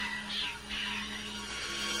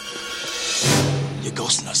You're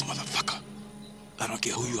ghosting us, motherfucker. I don't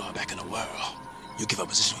care who you are back in the world. You give up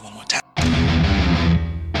position one more time.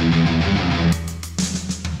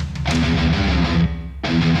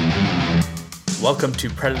 Welcome to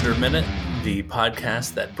Predator Minute, the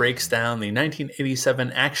podcast that breaks down the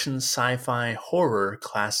 1987 action sci-fi horror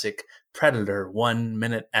classic Predator 1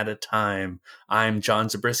 minute at a time. I'm John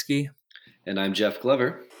Zabriskie. And I'm Jeff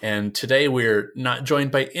Glover. And today we're not joined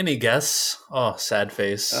by any guests. Oh, sad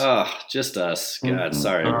face. Oh, just us. God,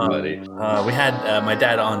 sorry, everybody. We had my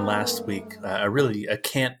dad on last week, a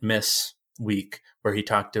can't miss week where he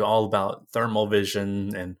talked all about thermal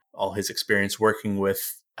vision and all his experience working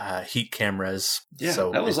with heat cameras. Yeah,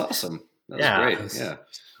 so that was awesome. That was great.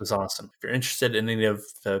 It was awesome. If you're interested in any of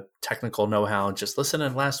the technical know-how, just listen to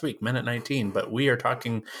last week, minute 19. But we are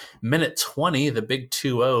talking minute 20, the big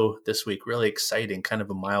 2-0 this week. Really exciting, kind of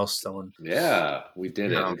a milestone. Yeah, we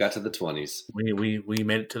did it. We got to the 20s. We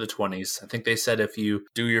made it to the 20s. I think they said if you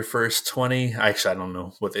do your first 20, actually, I don't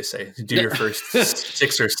know what they say. Do your first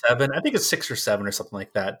 6 or 7. I think it's 6 or 7 or something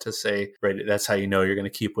like that to say, right, that's how you know you're going to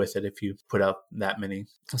keep with it if you put out that many.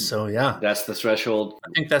 So, yeah. That's the threshold? I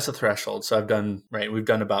think that's the threshold. So we've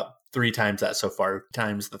done about 3 times that so far,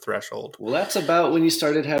 times the threshold. Well, that's about when you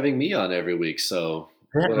started having me on every week. So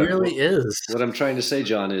that really is. What I'm trying to say,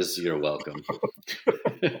 John, is you're welcome.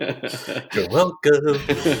 You're welcome.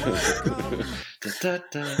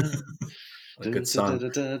 A good song.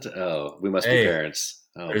 Oh, we must be parents.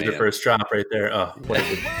 Oh, there's your first drop right there. Oh, what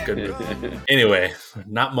a good movie. Anyway,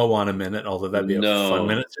 not Moana minute, although that'd be a fun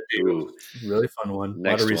minute to do. Really fun one. A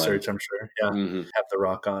lot of research, I'm sure. Yeah, have the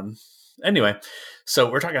rock on. Anyway,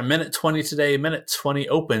 so we're talking minute 20 today. Minute 20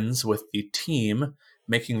 opens with the team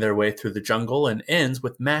making their way through the jungle and ends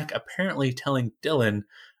with Mac apparently telling Dylan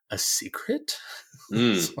a secret.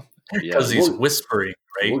 Because he's whispering,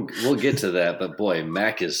 right? We'll get to that, but boy,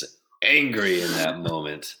 Mac is angry in that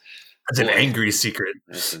moment. That's an angry secret.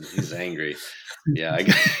 He's angry. Yeah,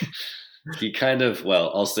 he kind of.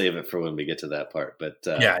 Well, I'll save it for when we get to that part. But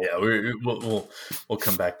we'll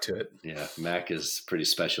come back to it. Yeah, Mac is pretty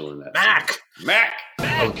special in that. Mac.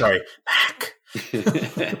 Oh, sorry, Mac.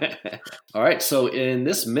 All right, so in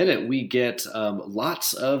this minute we get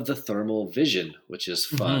lots of the thermal vision, which is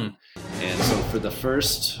fun. And so for the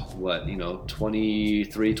first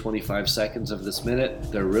 23 25 seconds of this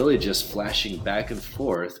minute, they're really just flashing back and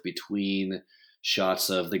forth between shots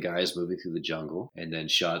of the guys moving through the jungle and then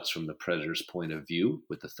shots from the predator's point of view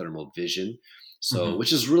with the thermal vision. So,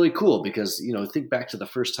 which is really cool because, think back to the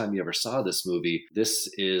first time you ever saw this movie. This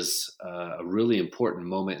is a really important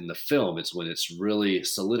moment in the film. It's when it's really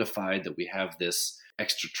solidified that we have this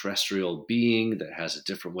extraterrestrial being that has a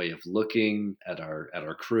different way of looking at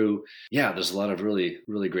our crew. Yeah, there's a lot of really,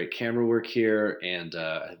 really great camera work here. And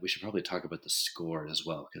we should probably talk about the score as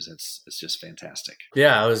well, because it's just fantastic.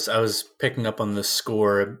 Yeah, I was picking up on the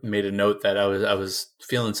score, made a note that I was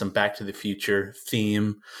feeling some Back to the Future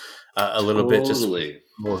theme. A little bit, just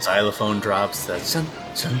little xylophone drops. That dun,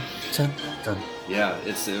 dun, dun, dun. Yeah,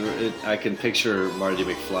 I can picture Marty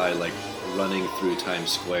McFly like running through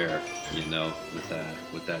Times Square,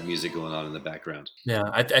 with that music going on in the background. Yeah,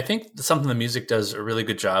 I think something the music does a really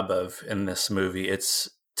good job of in this movie. It's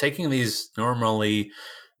taking these normally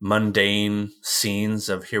mundane scenes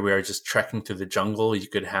of here we are just trekking through the jungle. You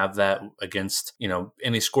could have that against,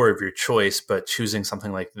 any score of your choice, but choosing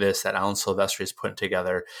something like this that Alan Silvestri is putting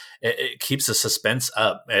together, it keeps the suspense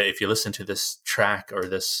up. If you listen to this track or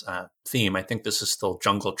this theme, I think this is still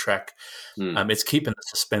Jungle Trek. It's keeping the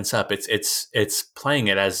suspense up. It's playing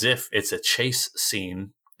it as if it's a chase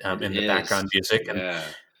scene in the background music. And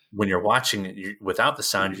when you're watching it without the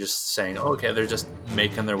sound, you're just saying, oh, okay, they're just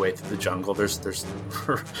making their way through the jungle. There's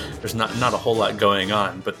not a whole lot going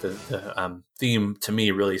on, but the theme to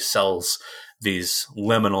me really sells these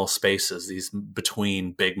liminal spaces, these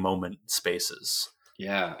between big moment spaces.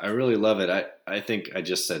 Yeah, I really love it. I think I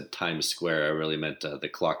just said Times Square. I really meant the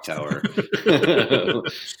clock tower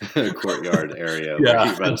courtyard area where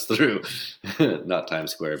he runs through, not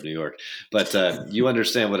Times Square of New York. But you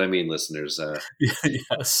understand what I mean, listeners.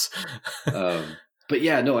 Yes. But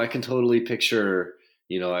yeah, no, I can totally picture,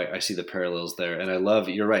 I see the parallels there. And I love,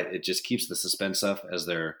 you're right, it just keeps the suspense up as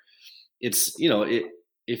if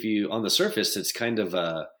you, on the surface, it's kind of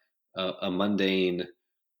a mundane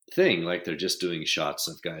thing, like they're just doing shots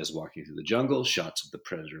of guys walking through the jungle, shots of the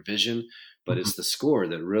predator vision, but it's the score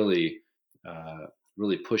that really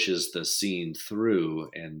pushes the scene through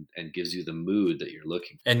and gives you the mood that you're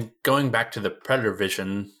looking for. And going back to the predator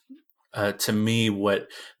vision, to me, what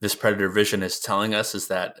this predator vision is telling us is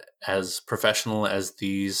that as professional as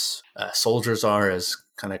these soldiers are, as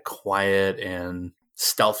kind of quiet and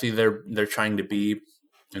stealthy they're trying to be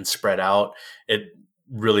and spread out, it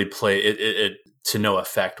really it to no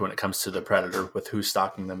effect when it comes to the predator with who's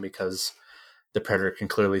stalking them, because the predator can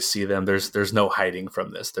clearly see them. There's no hiding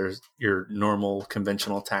from this. There's your normal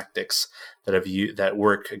conventional tactics that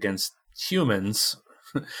work against humans.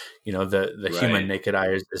 The Right. human naked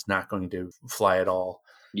eye is not going to fly at all.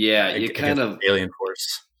 Yeah, you kind of alien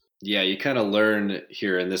force. Yeah, you kind of learn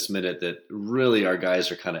here in this minute that really our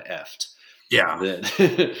guys are kind of effed. Yeah.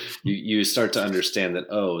 That you start to understand that,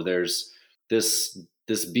 oh, there's this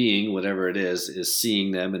being, whatever it is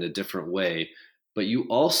seeing them in a different way. But you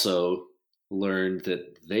also learned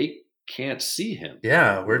that they can't see him.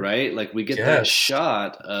 Yeah, right. Like we get that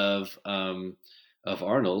shot of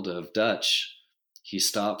Arnold, of Dutch. He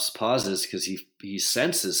stops, pauses because he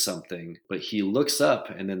senses something, but he looks up,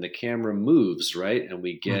 and then the camera moves, right, and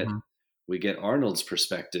we get Arnold's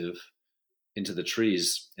perspective into the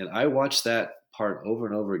trees. And I watched that part over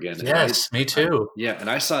and over again. Yes, me too. And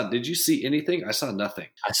I saw. Did you see anything? I saw nothing.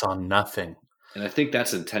 I saw nothing. And I think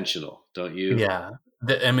that's intentional, don't you? Yeah.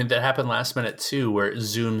 That happened last minute too, where it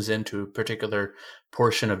zooms into a particular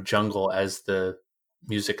portion of jungle as the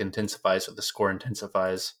music intensifies or the score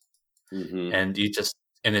intensifies. Mm-hmm. And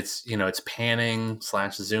it's panning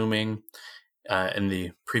 / zooming in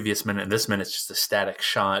the previous minute. And this minute, it's just a static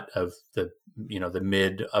shot of the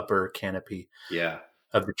mid upper canopy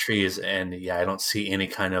of the trees. And I don't see any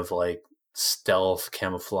kind of like stealth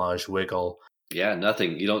camouflage wiggle. Yeah,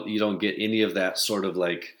 nothing. You don't get any of that sort of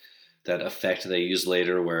like that effect they use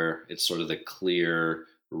later where it's sort of the clear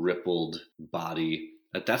rippled body.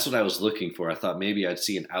 That's what I was looking for. I thought maybe I'd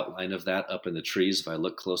see an outline of that up in the trees if I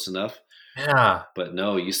look close enough. Yeah. But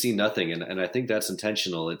no, you see nothing. And I think that's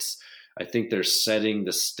intentional. I think they're setting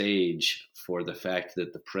the stage for the fact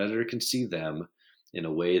that the predator can see them in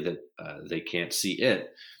a way that they can't see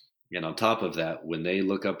it. And on top of that, when they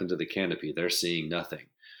look up into the canopy, they're seeing nothing.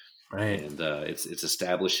 Right. And it's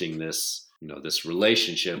establishing this, this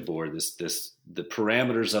relationship or the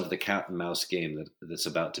parameters of the cat and mouse game that's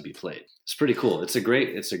about to be played. It's pretty cool. It's a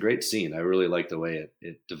great scene. I really like the way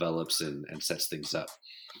it develops and sets things up.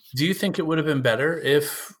 Do you think it would have been better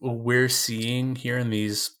if we're seeing here in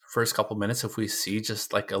these first couple minutes, if we see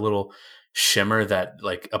just like a little shimmer that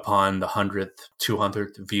like upon the 100th,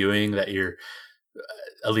 200th viewing that you're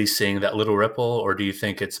at least seeing that little ripple? Or do you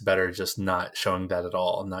think it's better just not showing that at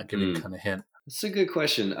all, not giving kind of hint? That's a good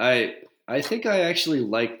question. I think I actually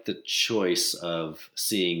like the choice of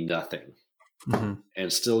seeing nothing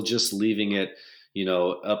and still just leaving it,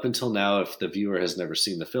 up until now, if the viewer has never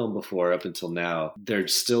seen the film before, up until now, they're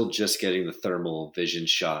still just getting the thermal vision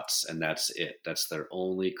shots, and that's it. That's their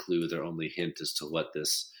only clue, their only hint as to what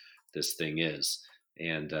this thing is.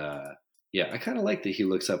 And I kind of like that he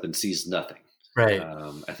looks up and sees nothing. Right.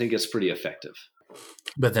 I think it's pretty effective.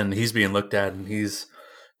 But then he's being looked at, and he's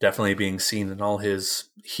definitely being seen in all his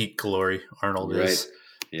heat glory. Arnold is.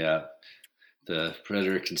 Yeah. The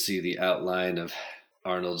predator can see the outline of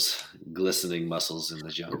Arnold's glistening muscles in the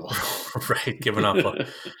jungle. Right, giving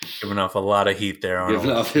off a lot of heat there, Arnold.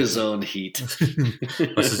 Giving off his own heat.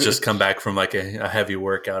 Must have just come back from like a heavy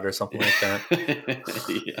workout or something like that.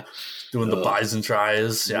 Yeah. Doing the bison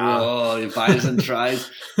tries. Yeah. Oh, bison tries.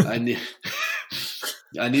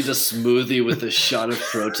 I need a smoothie with a shot of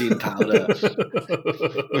protein powder.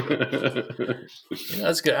 Yeah,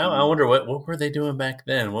 that's good. I wonder what were they doing back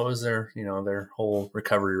then? What was their whole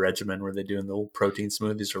recovery regimen? Were they doing the old protein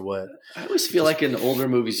smoothies or what? I always feel like in older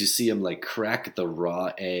movies you see them like crack the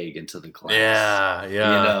raw egg into the glass.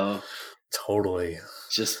 Yeah. Totally.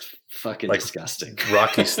 Just fucking like disgusting.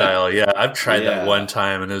 Rocky style. Yeah, I've tried that one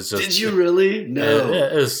time and it was just. Did you really? No.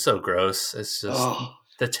 It was so gross. It's just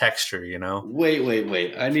the texture,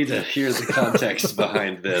 Wait. I need to hear the context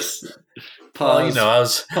behind this. Pause. Well, I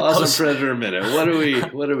was on Predator a minute. What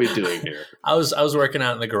are we doing here? I was working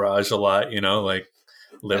out in the garage a lot, like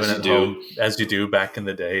living at home as you do back in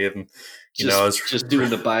the day, and I was just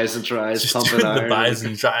doing the bison tries, just pumping doing iron. The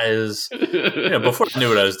bison tries. Before I knew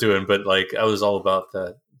what I was doing, but like I was all about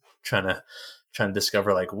that, trying to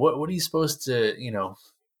discover like what are you supposed to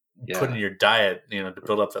put in your diet, to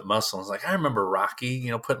build up that muscle. It's like I remember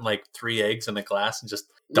Rocky, putting like 3 eggs in a glass and just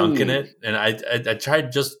dunking it. And I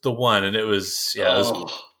tried just the one, and it was it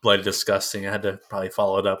was bloody disgusting. I had to probably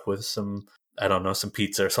follow it up with some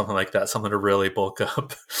pizza or something like that, something to really bulk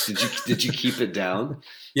up. Did you keep it down?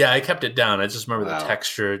 Yeah, I kept it down. I just remember the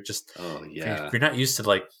texture. Just if you're not used to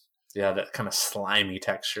like Yeah, that kind of slimy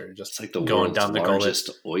texture, just It's like the going world's down the gullet. largest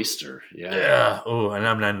oyster. Yeah. Yeah. Oh, and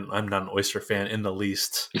I'm not an oyster fan in the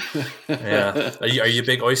least. Yeah. Are you a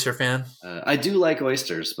big oyster fan? I do like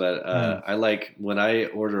oysters, but I like when I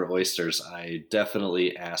order oysters, I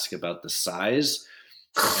definitely ask about the size.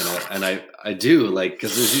 And I do like,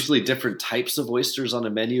 because there's usually different types of oysters on a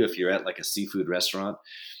menu if you're at like a seafood restaurant.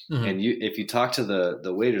 Mhm. And if you talk to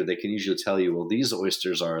the waiter, they can usually tell you, well, these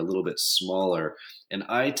oysters are a little bit smaller. And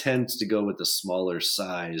I tend to go with the smaller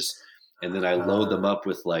size. And then I load them up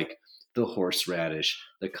with like the horseradish,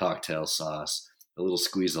 the cocktail sauce, a little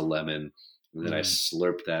squeeze of lemon. And then I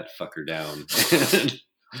slurp that fucker down.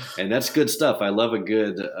 And that's good stuff. I love a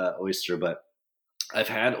good oyster, but I've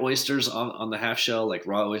had oysters on the half shell, like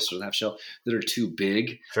raw oysters on the half shell, that are too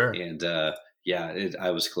big. Sure. And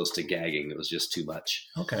I was close to gagging. It was just too much.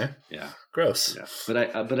 Okay. Yeah. Gross. Yeah. But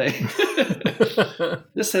I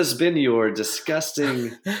this has been your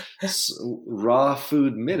disgusting raw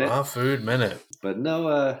food minute. Raw food minute. But no,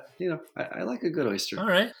 I like a good oyster. All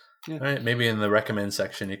right. Yeah. All right. Maybe in the recommend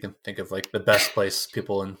section, you can think of like the best place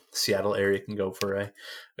people in Seattle area can go for a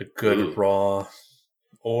good raw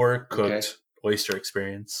or cooked oyster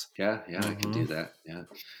experience. Yeah. I can do that. Yeah.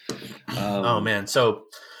 Oh man. So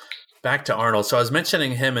back to Arnold. So I was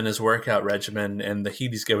mentioning him and his workout regimen and the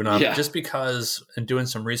heat he's given up just because in doing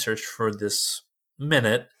some research for this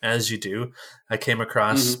minute, as you do, I came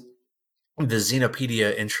across the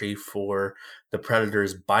Xenopedia entry for the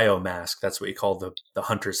Predator's biomask. That's what you call the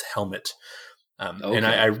hunter's helmet. And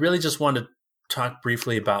I really just wanted to talk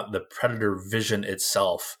briefly about the Predator vision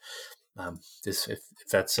itself. If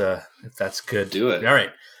that's good. Do it. All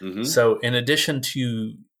right. So in addition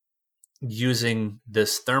to using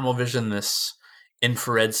this thermal vision, this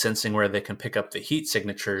infrared sensing where they can pick up the heat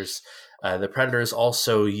signatures, the Predators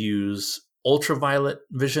also use ultraviolet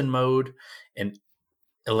vision mode and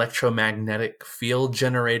electromagnetic field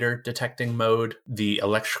generator detecting mode, the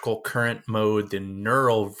electrical current mode, the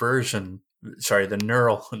neural version. I'm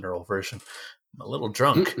a little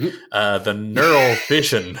drunk. The neural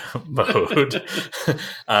vision mode,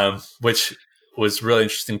 which was really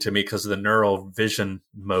interesting to me because the neural vision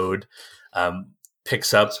mode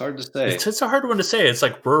picks up. It's hard to say. It's a hard one to say. It's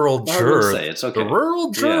like rural juror. It's okay. The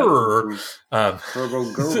rural juror. Yeah.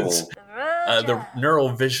 The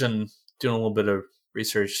neural vision, doing a little bit of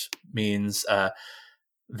research, means that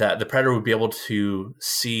the Predator would be able to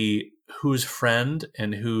see who's friend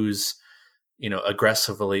and who's it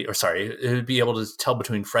would be able to tell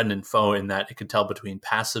between friend and foe, in that it could tell between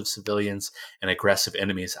passive civilians and aggressive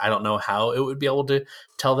enemies. I don't know how it would be able to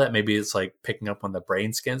tell that. Maybe it's like picking up on the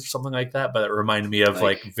brain scans or something like that, but it reminded me of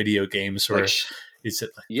like video games where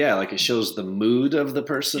like it shows the mood of the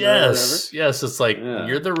person. Yes. It's like,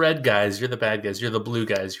 you're the red guys, you're the bad guys, you're the blue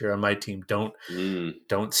guys, you're on my team. Don't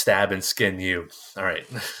stab and skin you. All right.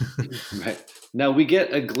 Right. Now we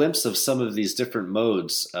get a glimpse of some of these different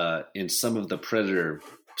modes in some of the Predator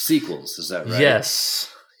sequels. Is that right?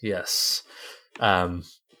 Yes.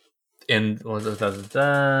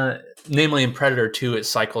 Namely in Predator 2, it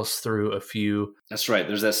cycles through a few. That's right.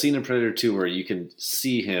 There's that scene in Predator 2 where you can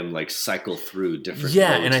see him like cycle through different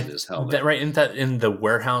modes in his helmet. In the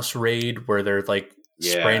warehouse raid where they're like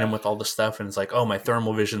spraying him with all the stuff, and it's like, oh, my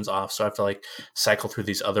thermal vision's off, so I have to like cycle through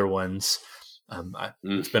these other ones.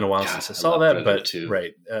 It's been a while since I saw that, but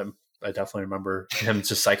I definitely remember him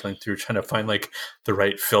just cycling through trying to find like the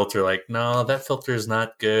right filter. Like, no, that filter is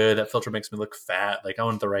not good. That filter makes me look fat. Like, I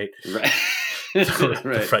want the right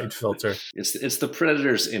filter. It's the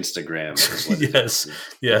Predator's Instagram. Is what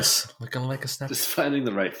yes, looking like a snap. Just finding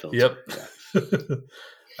the right filter. Yep.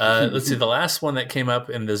 Yeah. Let's see. The last one that came up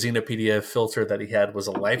in the Xenopedia filter that he had was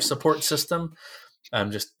a life support system.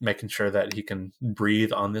 Just making sure that he can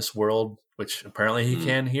breathe on this world, which apparently he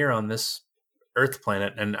can here on this Earth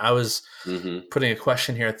planet. And I was putting a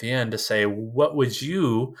question here at the end to say, what would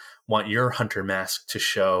you want your hunter mask to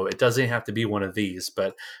show? It doesn't have to be one of these,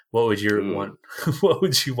 but what would you want? What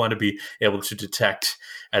would you want to be able to detect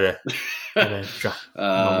at a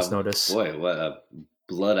moment's notice? Boy, what a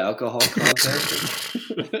blood alcohol content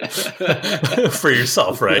for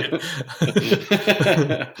yourself, right?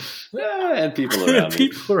 And people around me.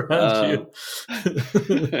 People around you.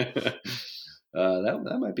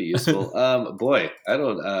 That might be useful. Boy, I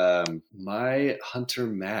don't. My hunter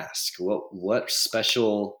mask. What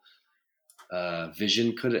special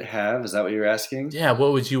vision could it have? Is that what you're asking? Yeah.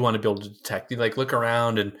 What would you want to be able to detect? You like look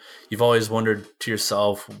around, and you've always wondered to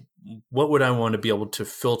yourself, what would I want to be able to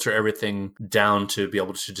filter everything down to be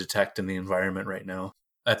able to detect in the environment right now?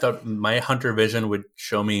 I thought my hunter vision would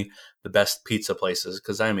show me the best pizza places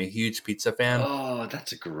because I'm a huge pizza fan. Oh,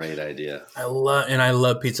 that's a great idea. I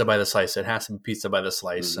love pizza by the slice. It has to be pizza by the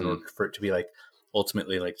slice in order for it to be like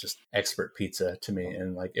ultimately like just expert pizza to me.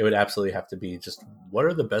 And like it would absolutely have to be just what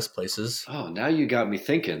are the best places? Oh, now you got me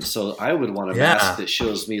thinking. So I would want a mask that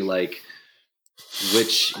shows me like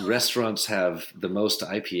which restaurants have the most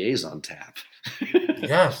IPAs on tap.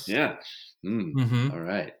 Yes. Yeah. Mm-hmm. All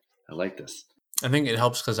right. I like this. I think it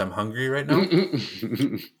helps because I'm hungry right now.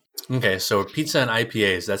 Okay, so pizza and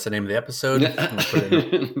IPAs. That's the name of the episode.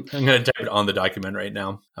 I'm going to type it on the document right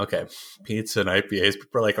now. Okay, pizza and IPAs.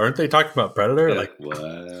 People are like, aren't they talking about Predator? Yeah, like,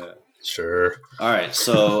 what? Sure. All right,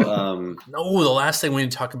 so... no, the last thing we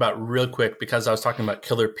need to talk about real quick, because I was talking about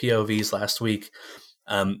killer POVs last week,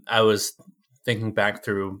 I was thinking back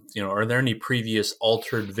through, are there any previous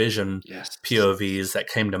altered vision POVs that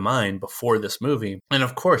came to mind before this movie? And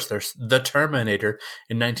of course, there's The Terminator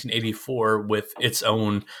in 1984 with its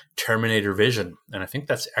own Terminator vision. And I think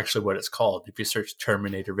that's actually what it's called. If you search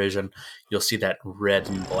Terminator vision, you'll see that red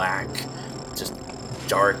and black, just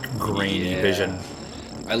dark, grainy vision.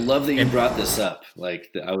 I love that you brought this up. Like,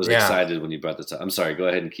 I was excited when you brought this up. I'm sorry, go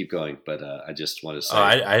ahead and keep going. But I just want to say,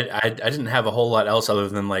 I didn't have a whole lot else other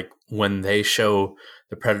than like when they show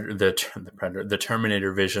the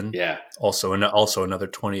Terminator vision. Yeah. Also another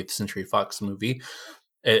 20th Century Fox movie.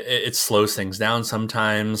 It slows things down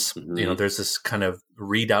sometimes. Mm-hmm. There's this kind of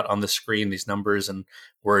readout on the screen, these numbers and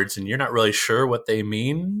words, and you're not really sure what they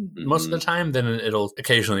mean most of the time. Then it'll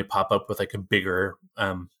occasionally pop up with like a bigger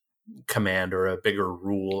command or a bigger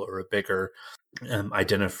rule or a bigger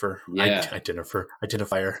identifier.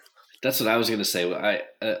 That's what I was going to say.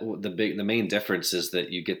 The main difference is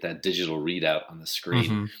that you get that digital readout on the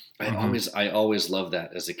screen. I always loved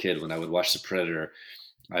that as a kid. When I would watch the Terminator,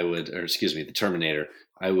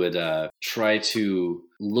 I would try to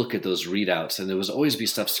look at those readouts, and there was always be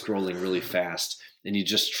stuff scrolling really fast, and you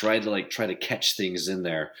just try to catch things in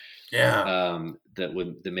there.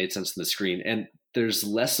 That made sense on the screen. And there's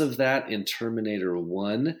less of that in Terminator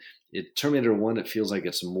 1. Terminator 1, it feels like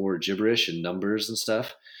it's more gibberish and numbers and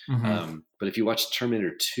stuff. But if you watch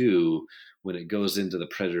Terminator 2, when it goes into the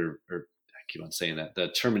Predator, or I keep on saying that, the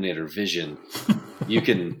Terminator vision, you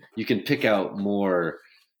can pick out more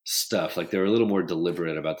stuff. Like they're a little more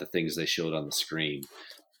deliberate about the things they showed on the screen.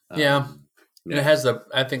 And it has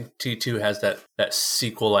I think T2 has that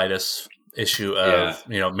sequelitis issue of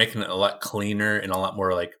making it a lot cleaner and a lot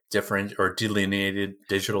more like different or delineated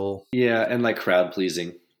digital. And like crowd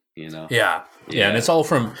pleasing, and it's all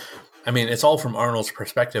from Arnold's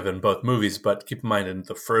perspective in both movies, but keep in mind in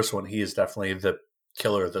the first one he is definitely the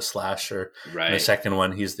killer, the slasher. Right. In the second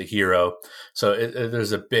one he's the hero, so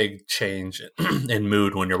there's a big change in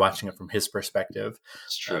mood when you're watching it from his perspective.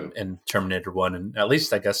 It's true. In Terminator 1, and at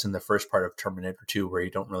least I guess in the first part of Terminator 2, where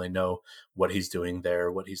you don't really know what he's doing there,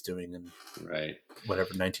 what he's doing in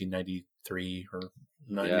whatever 1993 or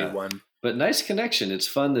 91. But nice connection. It's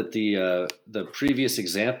fun that the previous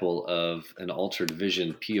example of an altered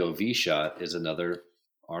vision POV shot is another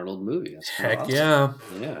Arnold movie. That's Heck awesome.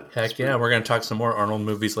 Yeah. Heck yeah. We're going to talk some more Arnold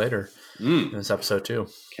movies later in this episode too.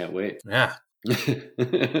 Can't wait. Yeah.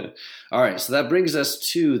 All right. So that brings us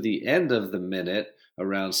to the end of the minute,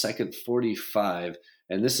 around second 45.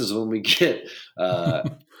 And this is when we get,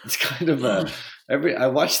 it's kind of I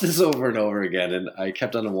watched this over and over again, and I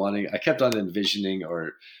kept on envisioning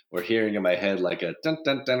or hearing in my head like a dun,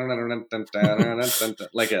 dun, dun, dun, dun, dun, dun, dun, dun, dun,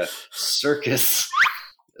 like a circus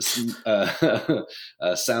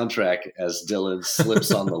soundtrack as Dylan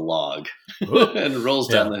slips on the log and rolls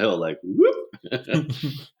down the hill like whoop.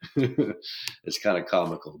 It's kind of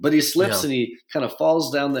comical, but he slips and he kind of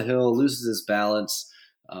falls down the hill, loses his balance,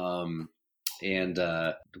 and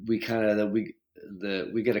we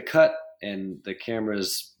get a cut, and the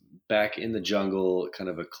camera's back in the jungle, kind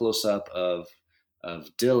of a close up of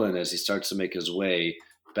Dylan as he starts to make his way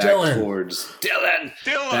back towards the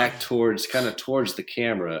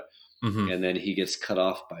camera, and then he gets cut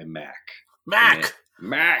off by Mac.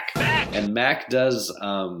 And Mac does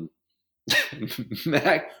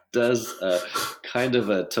kind of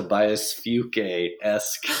a Tobias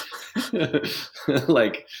Fuke-esque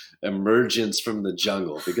like emergence from the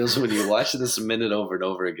jungle, because when you watch this a minute over and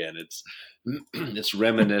over again, it's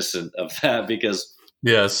reminiscent of that, because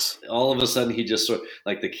all of a sudden he just sort of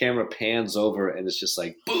like the camera pans over and it's just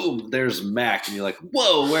like boom, there's Mac, and you're like,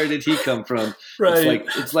 whoa, where did he come from? Right.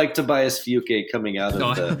 It's like Tobias Fuke coming out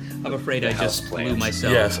of the I'm afraid I just blew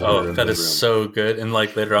myself. Yes. Oh, that is so good. And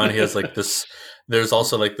like later on he has like this there's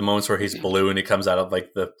also like the moments where he's blue and he comes out of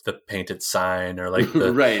like the painted sign, or like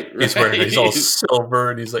the right. he's all silver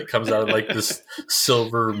and he's like comes out of like this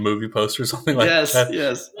silver movie poster or something like that.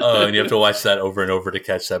 Yes. Oh, and you have to watch that over and over to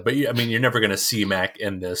catch that. But I mean, you're never going to see Mac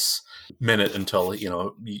in this minute until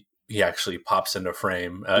he actually pops into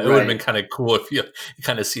frame. It would have been kind of cool if you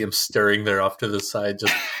kind of see him staring there off to the side,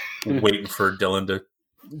 just waiting for Dylan to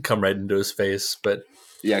come right into his face. But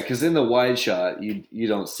yeah, because in the wide shot, you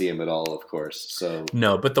don't see him at all, of course. So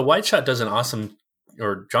no, but the wide shot does John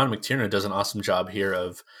McTiernan does an awesome job here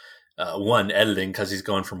of one, editing, because he's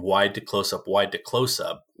going from wide to close up,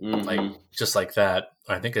 like just like that.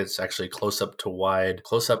 I think it's actually close up to wide to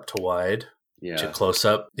close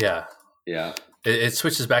up. Yeah. It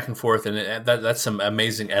switches back and forth, and that's some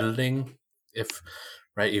amazing editing. If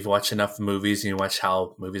you've watched enough movies and you watch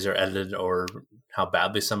how movies are edited, or how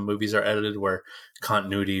badly some movies are edited, where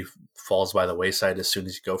continuity falls by the wayside as soon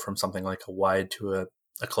as you go from something like a wide to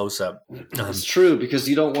a close up. It's true, because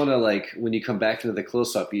you don't want to, like, when you come back into the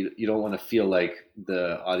close up, you don't want to feel like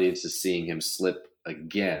the audience is seeing him slip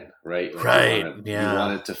again, right? Like you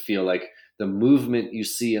want it to feel like the movement you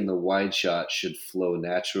see in the wide shot should flow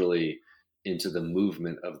naturally into the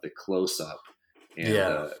movement of the close up. And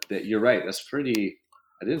that you're right. That's pretty.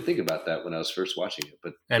 I didn't think about that when I was first watching it,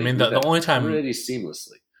 but I mean, the only time pretty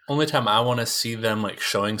seamlessly. Only time I want to see them like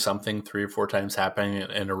showing something 3 or 4 times happening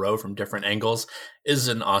in a row from different angles is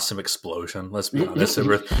an awesome explosion. Let's be honest.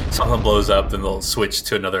 If something blows up, then they'll switch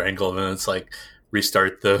to another angle, and then it's like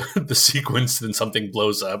restart the sequence, then something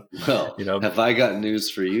blows up. Well, have I got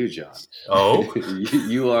news for you, John? Oh,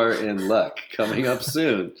 you are in luck. Coming up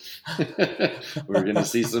soon, we're going to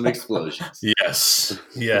see some explosions. Yes.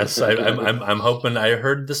 I'm hoping. I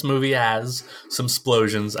heard this movie has some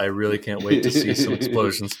explosions. I really can't wait to see some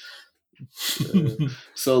explosions.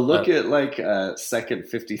 So look at like second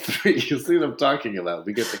 53. You see what I'm talking about?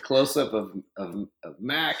 We get the close up of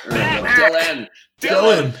Mac or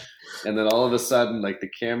Dylan. And then all of a sudden, like, the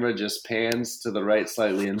camera just pans to the right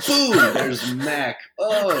slightly, and boom, there's Mac.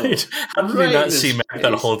 Oh, how did we not see Mac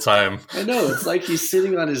that whole time? I know, it's like he's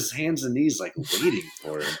sitting on his hands and knees, like, waiting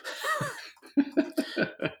for him.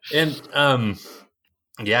 And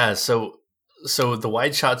so the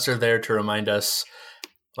wide shots are there to remind us,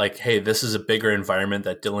 like, hey, this is a bigger environment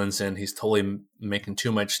that Dylan's in. He's totally making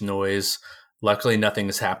too much noise. Luckily, nothing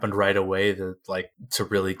has happened right away to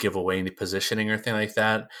really give away any positioning or anything like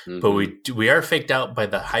that. Mm-hmm. But we are faked out by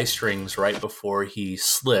the high strings right before he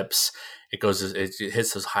slips. It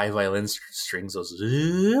hits those high violin strings,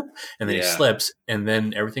 and then he slips, and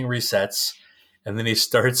then everything resets, and then he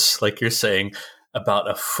starts, like you're saying, about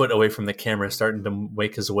a foot away from the camera, starting to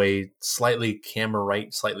make his way slightly camera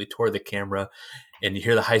right, slightly toward the camera. And you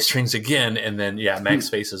hear the high strings again, and then Mac's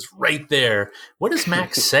face is right there. What does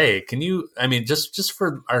Mac say? Can you? I mean, just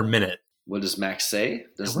for our minute. What does Mac say?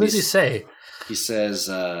 What does he say? He says,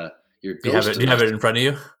 "You're ghosting." Do you have it in front of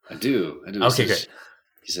you? I do. Okay, great.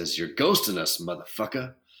 He says, "You're ghosting us,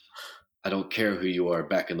 motherfucker. I don't care who you are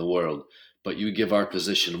back in the world, but you give our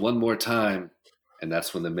position one more time," and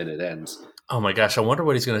that's when the minute ends. Oh my gosh! I wonder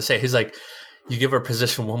what he's going to say. He's like, "You give our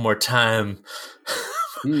position one more time."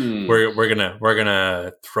 We're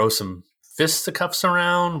gonna throw some fisticuffs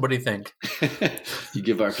around. What do you think? You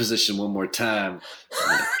give our position one more time,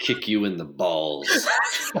 I'm gonna kick you in the balls.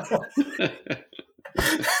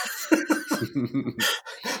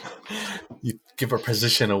 You give our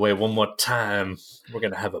position away one more time, we're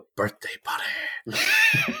gonna have a birthday party.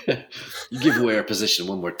 You give away our position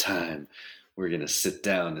one more time, we're gonna sit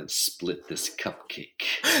down and split this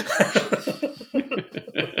cupcake.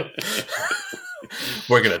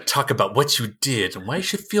 We're going to talk about what you did and why you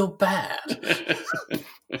should feel bad.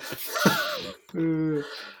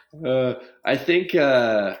 I think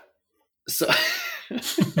so.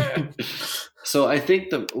 So I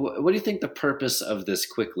think what do you think the purpose of this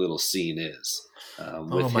quick little scene is?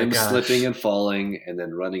 With him slipping and falling, and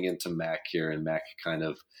then running into Mac here, and Mac kind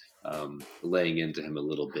of laying into him a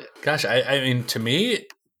little bit. Gosh, I mean, to me,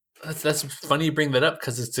 that's funny you bring that up,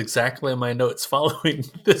 because it's exactly my notes following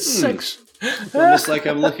this section. Almost like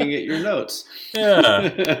I'm looking at your notes.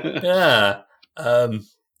 Yeah.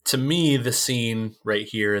 To me, the scene right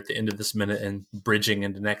here at the end of this minute and bridging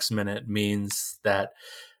into next minute means that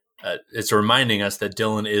it's reminding us that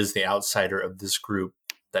Dylan is the outsider of this group,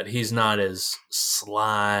 that he's not as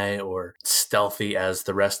sly or stealthy as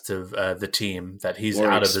the rest of the team, that he's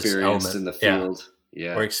out of this element. In the field.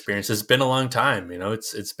 Yeah. Or experience. It's been a long time.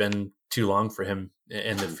 It's been too long for him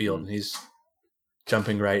in the field. And he's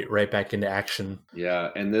jumping right back into action.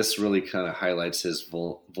 Yeah, and this really kind of highlights his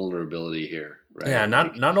vulnerability here, right? Yeah,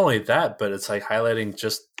 not only that, but it's like highlighting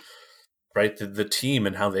just right, the team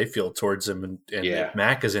and how they feel towards him, and if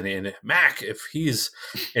Mac is Mac, if he's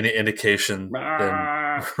any indication,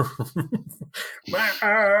 then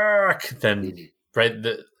right,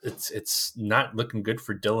 it's not looking good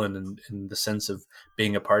for Dylan in the sense of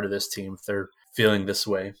being a part of this team if they're feeling this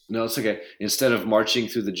way. No, it's okay. Instead of marching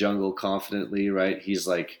through the jungle confidently, right, he's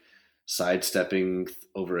like sidestepping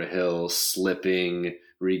over a hill, slipping,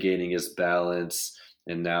 regaining his balance,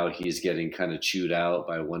 and now he's getting kind of chewed out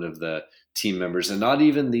by one of the team members, and not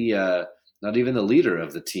even the leader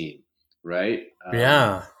of the team, right?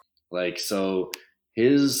 Like, so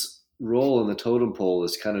his role in the totem pole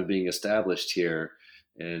is kind of being established here,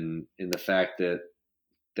 in the fact that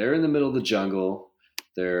they're in the middle of the jungle,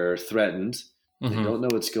 they're threatened, they don't know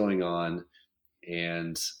what's going on,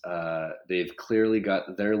 and they've clearly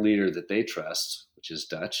got their leader that they trust, which is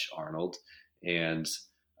Dutch Arnold, and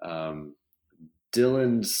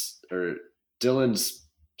Dylan's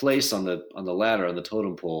place on the ladder, on the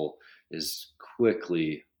totem pole, is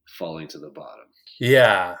quickly falling to the bottom.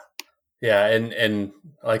 Yeah, and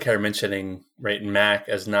like I was mentioning, right, Mac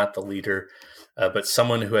as not the leader, but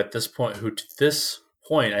someone who to this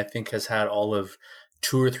point I think has had all of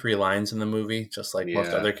 2 or 3 lines in the movie, just like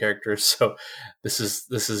most other characters. So this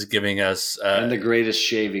is giving us and the greatest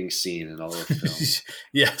shaving scene in all of film.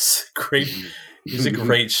 Yes, great. He's a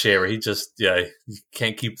great shaver. He just you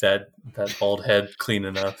can't keep that bald head clean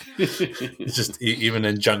enough. It's just even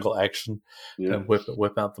in jungle action,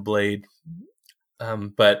 whip out the blade.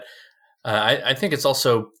 But I think it's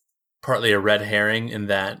also partly a red herring in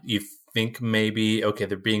that you think maybe, okay,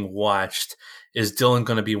 they're being watched. Is Dylan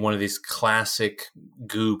going to be one of these classic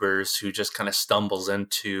goobers who just kind of stumbles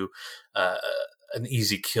into an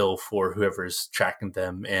easy kill for whoever's tracking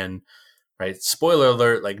them? And right, spoiler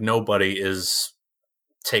alert, like nobody is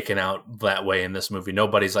taken out that way in this movie.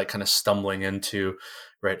 Nobody's like kind of stumbling into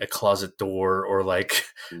a closet door or like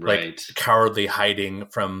cowardly hiding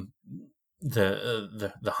from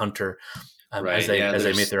the hunter as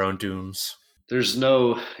they meet their own dooms. There's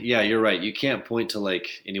no, you're right. You can't point to like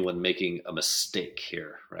anyone making a mistake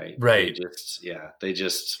here, right? Right. They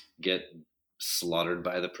just get slaughtered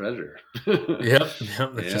by the predator. Yep.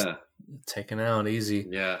 They're just taken out easy.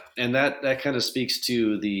 Yeah, and that kind of speaks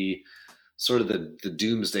to the sort of the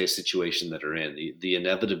doomsday situation that are in, the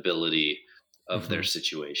inevitability of their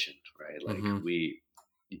situation, right? Like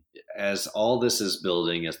as all this is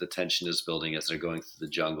building, as the tension is building, as they're going through the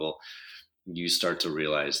jungle, you start to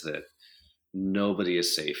realize that nobody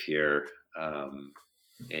is safe here.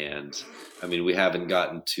 And I mean, we haven't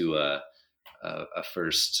gotten to a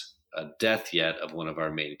first death yet of one of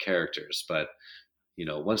our main characters, but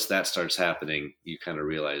once that starts happening, you kind of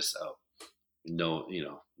realize,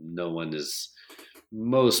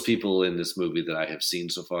 most people in this movie that I have seen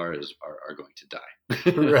so far are going to die.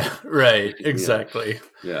 Right. Exactly.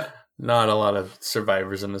 Yeah. Not a lot of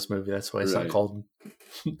survivors in this movie. That's why it's not called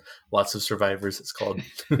Lots of Survivors. It's called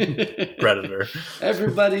Predator.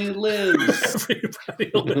 Everybody lives. Everybody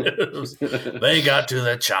lives. They got to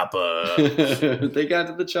the chopper. They got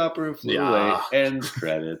to the chopper and flew away. End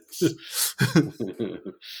credits.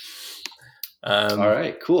 All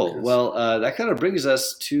right, cool. Well, that kind of brings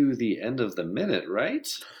us to the end of the minute,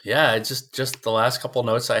 right? Yeah, just the last couple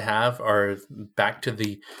notes I have are back to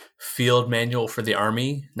the field manual for the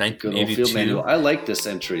Army, 1982. Field manual. I like this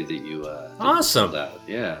entry that you awesome. Out.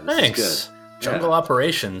 Yeah, thanks. Is good. Jungle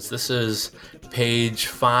Operations. This is page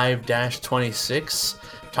 5-26,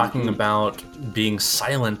 talking about being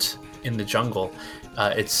silent in the jungle.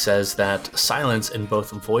 It says that silence in both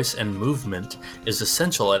voice and movement is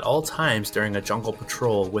essential at all times during a jungle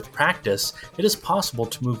patrol. With practice, it is possible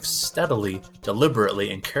to move steadily,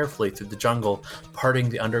 deliberately, and carefully through the jungle, parting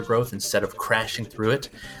the undergrowth instead of crashing through it,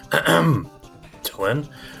 Dylan,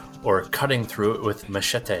 or cutting through it with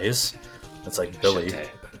machetes. That's like Billy.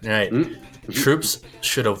 Right. Troops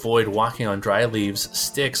should avoid walking on dry leaves,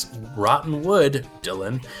 sticks, rotten wood,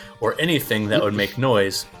 Dylan, or anything that would make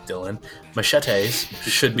noise, Dylan. Machetes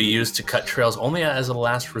should be used to cut trails only as a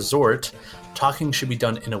last resort. Talking should be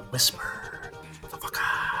done in a whisper.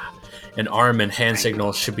 And arm and hand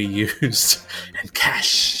signals should be used and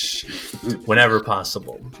cash whenever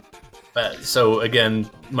possible. So again,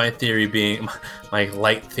 my light theory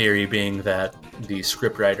being that the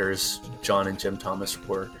scriptwriters, John and Jim Thomas,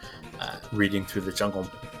 were reading through the Jungle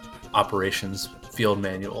Operations field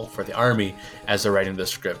manual for the Army as they're writing the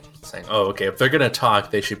script, saying, "Oh, okay, if they're gonna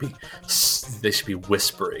talk, they should be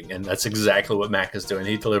whispering," and that's exactly what Mac is doing.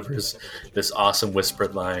 He delivers this awesome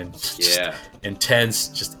whispered line, intense,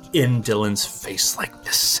 just in Dylan's face, like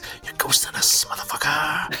this. "You're ghosting us,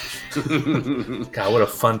 motherfucker!" God, what a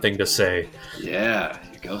fun thing to say. Yeah,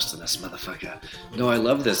 you're ghosting us, motherfucker. No, I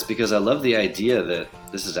love this because I love the idea that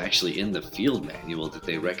this is actually in the field manual that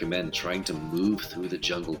they recommend trying to move through the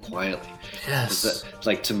jungle quietly. Yes.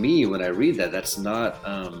 Like, to me, when I read that, that's not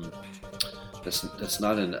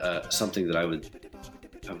something that I would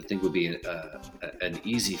think would be an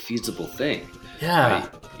easy, feasible thing. Yeah.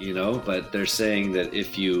 Right? But they're saying that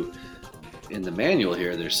if you, in the manual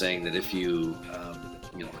here, they're saying that if you,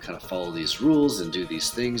 kind of follow these rules and do these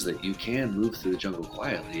things, that you can move through the jungle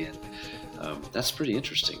quietly. And that's pretty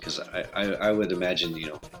interesting because I would imagine,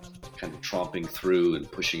 kind of tromping through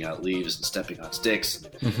and pushing out leaves and stepping on sticks.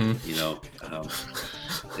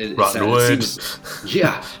 It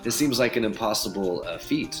seems like an impossible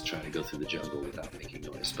feat to try to go through the jungle without making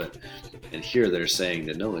noise. And here they're saying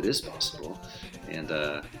that no, it is possible. And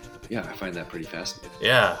I find that pretty fascinating.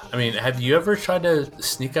 Yeah, I mean, have you ever tried to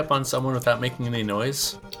sneak up on someone without making any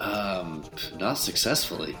noise? Not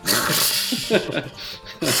successfully.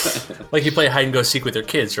 Like you play hide and go seek with your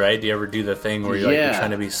kids, right? Do you ever do the thing where you're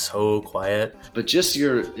trying to be so quiet? But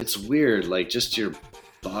it's weird, like just your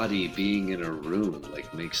body being in a room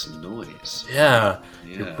like makes noise. Yeah.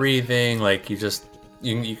 You're breathing, like you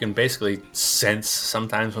can basically sense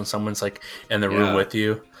sometimes when someone's like in the room with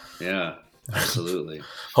you. Yeah. Absolutely.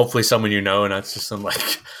 Hopefully someone and that's just some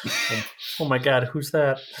like, oh my God, who's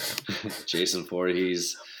that? Jason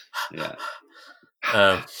Voorhees. Yeah.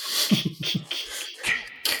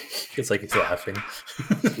 It's like he's laughing.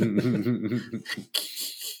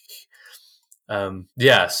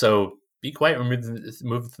 So be quiet when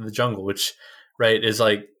moving through the jungle, which, right, is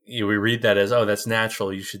like, we read that as, oh, that's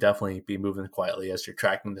natural. You should definitely be moving quietly as you're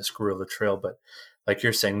tracking this guerrilla trail. But like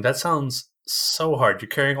you're saying, that sounds so hard. You're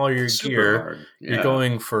carrying all your gear. Hard. Yeah. You're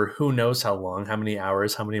going for who knows how long, how many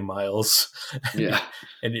hours, how many miles. Yeah.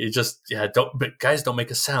 And it just, don't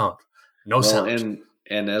make a sound. No sound.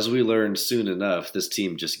 And as we learned soon enough, this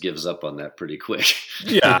team just gives up on that pretty quick.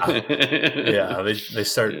 Yeah. They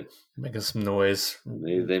start making some noise.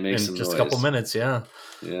 They make some just noise. a couple minutes. Yeah.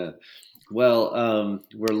 Yeah. Well,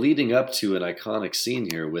 we're leading up to an iconic scene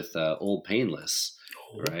here with Old Painless.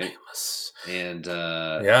 Old right? Painless. And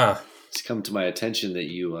it's come to my attention that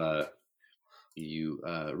you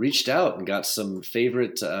reached out and got some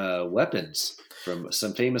favorite weapons from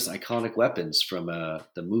some famous iconic weapons from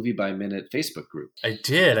the Movie by Minute Facebook group. I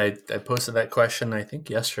did. I posted that question, I think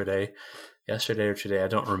yesterday or today. I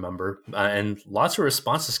don't remember. And lots of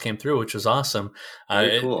responses came through, which was awesome.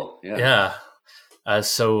 Very cool. Yeah. Yeah.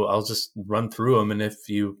 So I'll just run through them. And if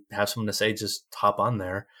you have something to say, just hop on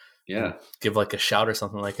there. Yeah. Give like a shout or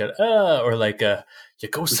something like that. Or like you're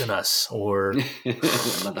ghosting us, or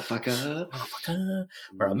motherfucker,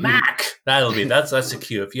 or a Mac. That's a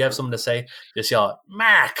cue. If you have something to say, just yell out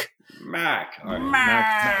Mac. All right.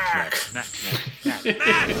 Mac.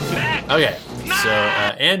 Okay. So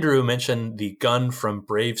Andrew mentioned the gun from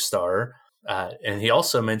Brave Star, and he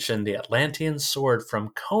also mentioned the Atlantean sword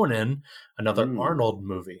from Conan, another Arnold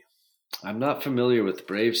movie. I'm not familiar with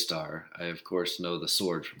Brave Star. I, of course, know the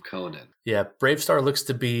sword from Conan. Yeah, Brave Star looks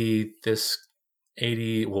to be this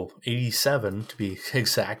 87 to be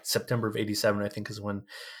exact. September of 87, I think, is when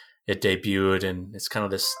it debuted. And it's kind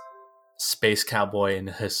of this space cowboy and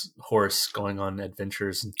his horse going on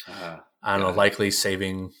adventures. And I don't know, likely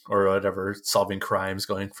saving or whatever, solving crimes,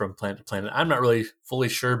 going from planet to planet. I'm not really fully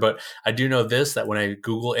sure, but I do know this, that when I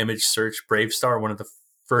Google image search Brave Star, one of the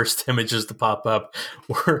first images to pop up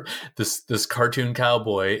were this cartoon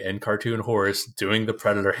cowboy and cartoon horse doing the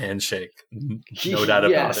Predator handshake. No doubt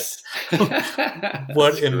about it.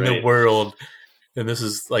 What in the world? And this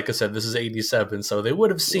is, like I said, this is 87, so they would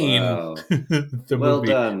have seen the movie. Well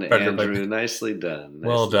done, Predator, Andrew. Nicely done.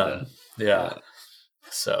 Well done. Yeah.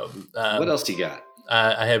 So what else do you got?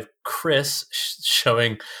 I have Chris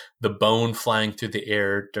showing the bone flying through the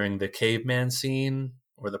air during the caveman scene,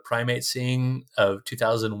 or the primate scene of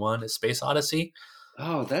 2001: A Space Odyssey.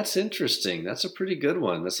 Oh, that's interesting. That's a pretty good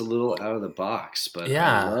one. That's a little out of the box, but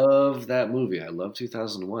yeah. I love that movie. I love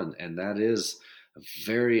 2001, and that is a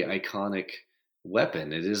very iconic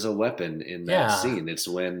weapon. It is a weapon in that scene. It's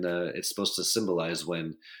when it's supposed to symbolize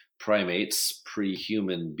when primates,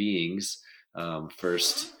 pre-human beings,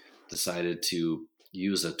 first decided to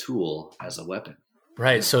use a tool as a weapon.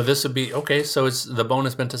 Right. So this would be okay. So it's the bone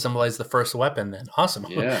has been to symbolize the first weapon. Then awesome.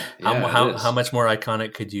 Yeah. How much more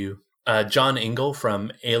iconic could you? John Ingle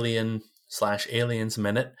from Alien/Aliens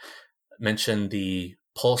Minute mentioned the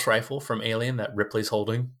pulse rifle from Alien that Ripley's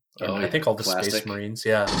holding. I think all the Classic. Space Marines.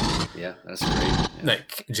 Yeah. Yeah, that's great. Yeah.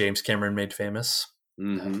 Like James Cameron made famous.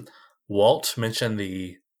 Mm-hmm. Walt mentioned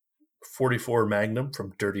the 44 Magnum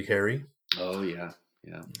from Dirty Harry. Oh yeah.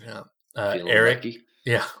 Eric. Lucky.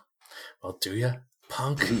 Yeah. Well, do you?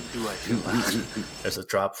 punk. There's a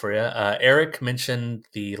drop for you. Eric mentioned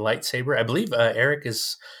the lightsaber. I believe Eric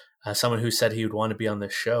is someone who said he would want to be on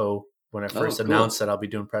this show when I first announced that I'll be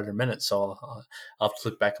doing Predator Minute. So I'll have to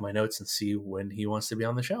look back at my notes and see when he wants to be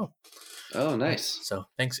on the show. Oh, nice. So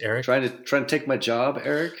thanks, Eric. Trying to take my job,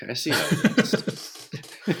 Eric. I see how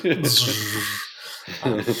it is.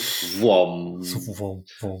 Wom. Wom,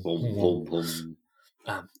 wom, wom.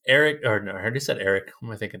 Eric, or no, I already said Eric. What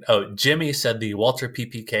am I thinking? Oh, Jimmy said the Walter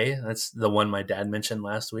PPK. That's the one my dad mentioned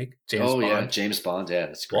last week. James Bond. Yeah, James Bond. Yeah,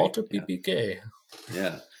 that's great. Walter PPK.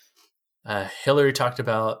 Yeah. Hillary talked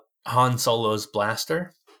about Han Solo's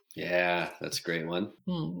blaster. Yeah, that's a great one.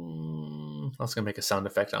 I was going to make a sound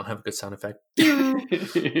effect. I don't have a good sound effect.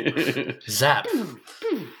 Zap.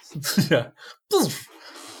 Yeah.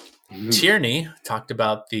 Tierney talked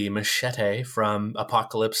about the machete from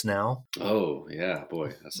Apocalypse Now. Oh, yeah.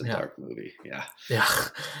 Boy, that's a dark movie. Yeah.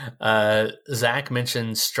 Zach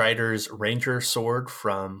mentioned Strider's Ranger sword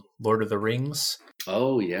from Lord of the Rings.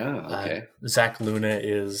 Oh, yeah. Okay. Zach Luna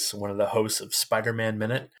is one of the hosts of Spider-Man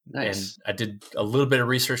Minute. Nice. And I did a little bit of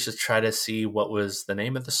research to try to see what was the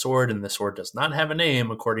name of the sword, and the sword does not have a name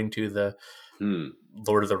according to the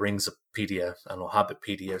Lord of the Rings-pedia. I don't know,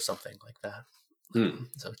 Hobbitpedia or something like that.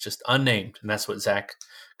 So it's just unnamed, and that's what Zach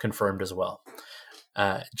confirmed as well.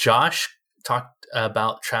 Josh talked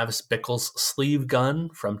about Travis Bickle's sleeve gun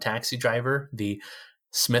from Taxi Driver, the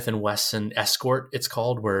Smith & Wesson Escort, it's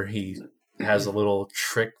called, where he has a little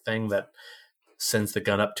trick thing that sends the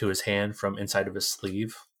gun up to his hand from inside of his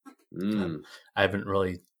sleeve. I haven't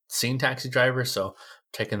really seen Taxi Driver, so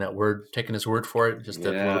taking his word for it. Just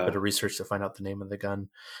did a little bit of research to find out the name of the gun.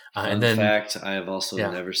 And then, in fact, I have also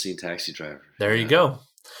never seen Taxi Driver. There you go.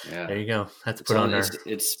 Yeah, there you go. Had to put on there.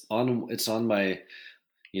 It's on my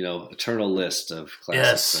eternal list of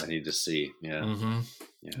classics I need to see. Yeah,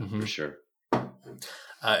 for sure.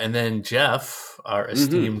 And then Jeff, our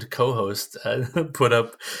esteemed co-host, put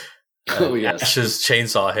up Ash's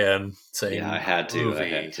chainsaw hand saying, "Yeah, I had to.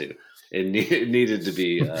 It needed to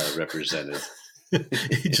be represented."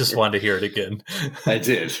 He just wanted to hear it again. I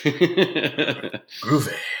did.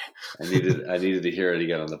 Groovy. I needed to hear it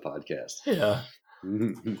again on the podcast. Yeah.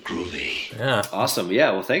 Groovy. Yeah. Awesome.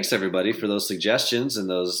 Yeah. Well, thanks everybody for those suggestions and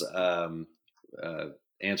those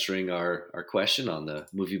answering our question on the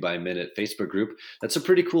Movie by Minute Facebook group. That's a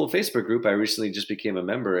pretty cool Facebook group. I recently just became a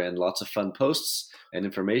member, and lots of fun posts and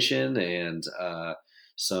information and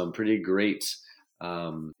some pretty great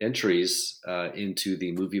entries into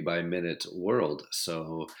the Movie by Minute world.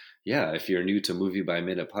 So yeah, if you're new to Movie by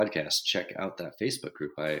Minute podcast, check out that Facebook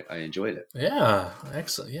group. I enjoyed it. Yeah,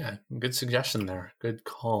 excellent. Yeah, good suggestion there. Good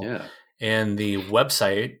call. Yeah. And the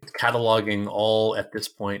website cataloging all, at this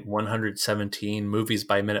point, 117 Movies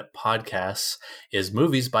by Minute podcasts is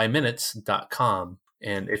moviesbyminutes.com.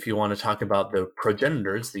 And if you want to talk about the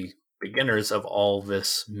progenitors, the beginners of all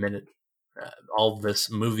this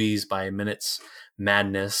Movies by Minutes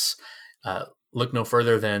madness, look no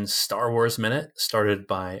further than Star Wars Minute, started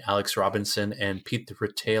by Alex Robinson and Pete the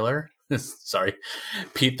Retailer. Sorry,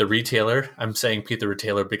 Pete the Retailer. I'm saying Pete the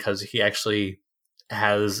Retailer because he actually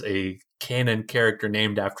has a canon character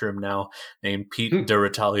named after him now, named Pete de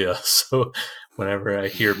Retalia. So whenever I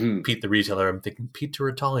hear Pete the Retailer, I'm thinking Pete de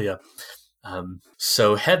Retalia.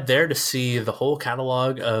 So head there to see the whole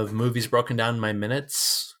catalog of movies broken down in my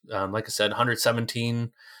minutes. Like I said,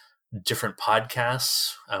 117 different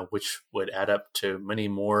podcasts, which would add up to many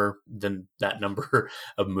more than that number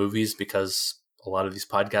of movies, because a lot of these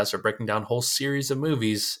podcasts are breaking down whole series of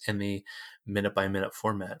movies in the minute by minute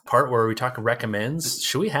format. Part where we talk recommends.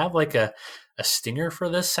 Should we have like a stinger for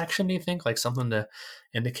this section, do you think? Like something to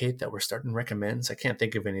indicate that we're starting recommends? I can't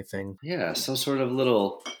think of anything. Yeah, some sort of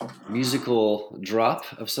little musical drop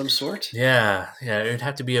of some sort. Yeah. It would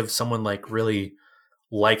have to be of someone like really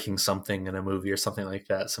liking something in a movie or something like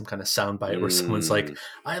that. Some kind of soundbite where someone's like,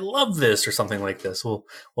 I love this, or something like this. We'll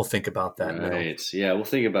think about that. Right. Yeah, we'll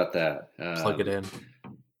think about that. Plug it in.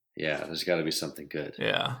 Yeah, there's got to be something good.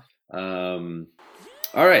 Yeah. All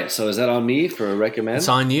right. So is that on me for a recommend? It's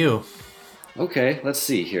on you. Okay. Let's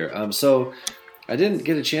see here. So I didn't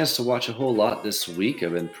get a chance to watch a whole lot this week.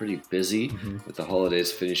 I've been pretty busy with the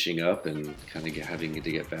holidays finishing up and kind of having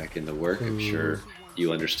to get back into work. I'm sure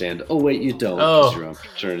you understand. Oh, wait, you don't. Oh, you're on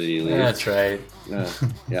paternity leave. That's right.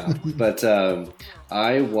 Yeah. But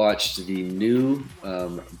I watched the new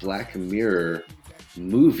Black Mirror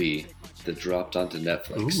movie that dropped onto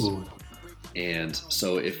Netflix. Ooh. And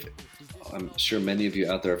so I'm sure many of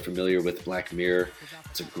you out there are familiar with Black Mirror.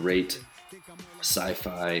 It's a great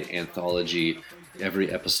sci-fi anthology.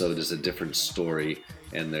 Every episode is a different story.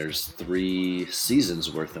 and there's 3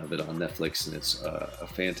 seasons worth of it on Netflix, and it's a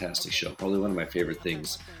fantastic show. Probably one of my favorite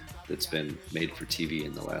things that's been made for TV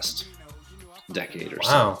in the last decade or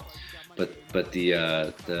so. Wow. But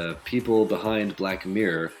the people behind Black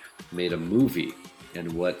Mirror made a movie,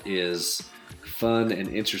 and what is fun and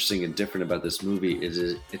interesting and different about this movie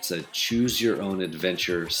is it's a choose your own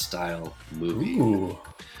adventure style movie. Ooh.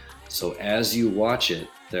 So as you watch it,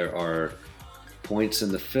 there are points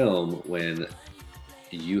in the film when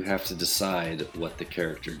you have to decide what the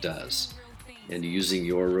character does, and using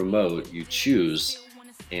your remote you choose,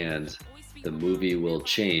 and the movie will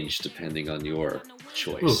change depending on your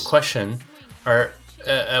choice. Ooh, question.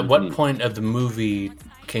 At what point of the movie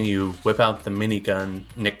can you whip out the minigun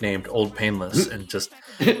nicknamed Old Painless and just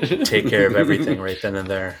take care of everything right then and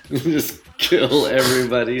there? Just kill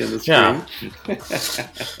everybody in the screen. Yeah.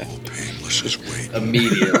 Old Painless is waiting.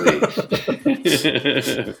 Immediately.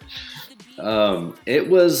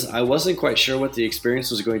 I wasn't quite sure what the experience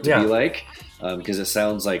was going to be like, because it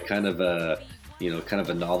sounds like kind of a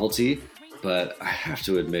novelty, but I have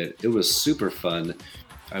to admit it was super fun.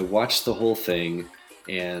 I watched the whole thing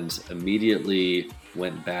and immediately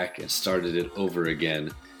went back and started it over again,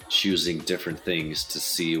 choosing different things to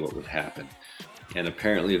see what would happen. And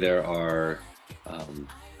apparently there are,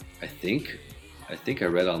 I think I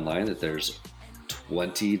read online that there's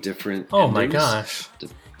 20 different endings, my gosh.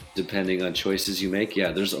 Depending on choices you make.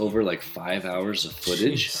 Yeah, there's over like 5 hours of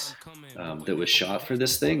footage that was shot for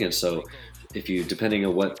this thing. And so if you, depending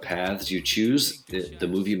on what paths you choose, the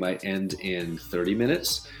movie might end in 30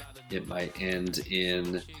 minutes. It might end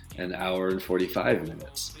in an hour and 45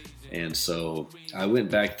 minutes. And so I went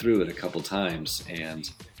back through it a couple times and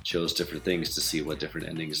chose different things to see what different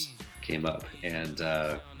endings came up. And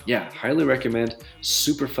highly recommend.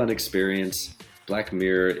 Super fun experience. Black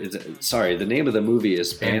Mirror the name of the movie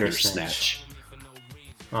is Bandersnatch.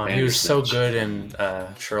 Oh, he was so good in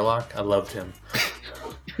Sherlock. I loved him.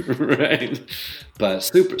 Right. But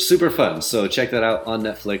super fun. So check that out on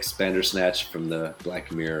Netflix, Bandersnatch from the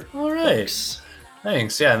Black Mirror. All right. Books.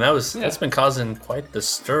 Thanks. Yeah, and that's been causing quite the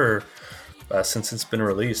stir since it's been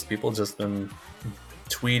released. People just been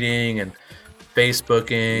tweeting and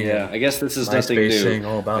Facebooking. Yeah, I guess this is nothing new.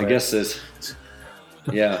 All about I guess this.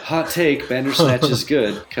 Yeah, hot take. Bandersnatch is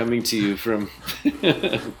good. Coming to you from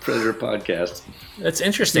Predator Podcast. That's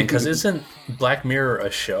interesting because isn't Black Mirror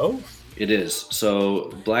a show? It is.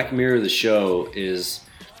 So Black Mirror, the show, is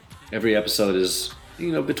every episode is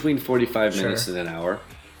between 45 minutes and an hour,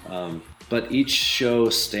 but each show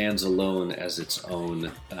stands alone as its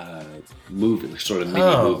own movie, sort of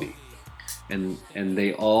mini movie, and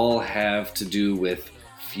they all have to do with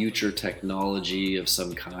future technology of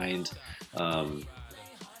some kind.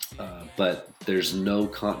 But there's no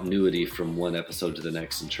continuity from one episode to the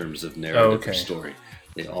next in terms of narrative or story.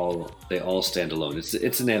 They all stand alone.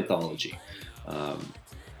 It's an anthology,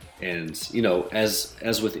 and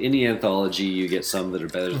as with any anthology, you get some that are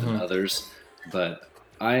better than others. But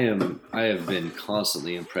I have been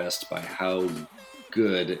constantly impressed by how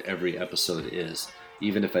good every episode is,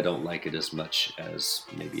 even if I don't like it as much as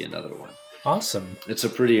maybe another one. Awesome. It's a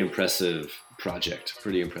pretty impressive project.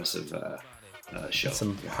 Pretty impressive show. That's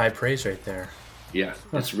some high praise right there. Yeah,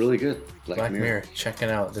 it's really good. Black Mirror. Check it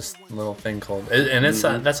out. This little thing called, and it's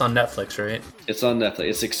that's on Netflix, right? It's on Netflix.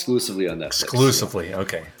 It's exclusively on Netflix. Exclusively,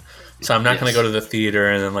 okay. So I'm not going to go to the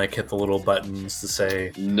theater and then hit the little buttons to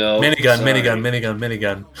say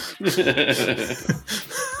minigun.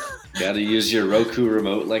 Got to use your Roku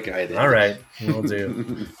remote like I did. All right, we'll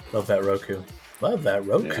do. Love that Roku.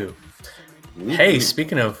 Yeah. Hey,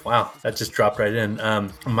 speaking of, wow, that just dropped right in.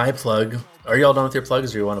 My plug. Are you all done with your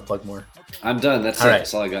plugs, or you want to plug more? I'm done. That's it. Right.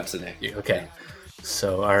 That's all I got today. Okay.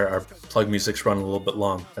 So our plug music's running a little bit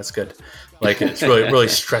long. That's good. Like it's really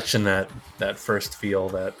stretching that first feel.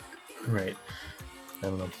 That right. I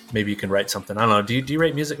don't know. Maybe you can write something. I don't know. Do you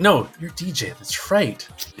write music? No, you're DJ. That's right.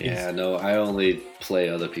 Yeah. No, I only play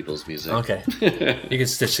other people's music. Okay. You can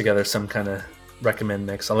stitch together some kind of recommend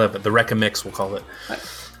mix. I love it. The recommix, we'll call it.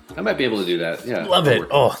 I might be able to do that. Yeah. Love it.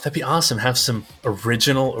 Oh, that'd be awesome. Have some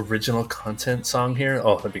original content song here.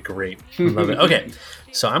 Oh, that'd be great. I love it. Okay.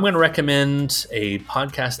 So I'm going to recommend a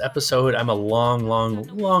podcast episode. I'm a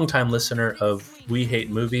long time listener of We Hate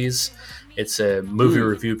Movies. It's a movie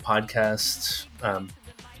review podcast.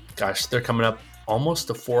 They're coming up almost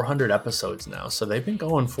to 400 episodes now. So they've been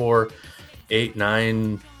going for 8,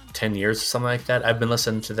 9, 10 years or something like that. I've been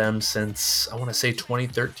listening to them since I want to say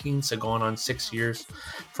 2013, so going on 6 years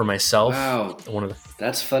for myself. Wow,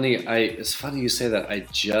 that's funny. It's funny you say that. I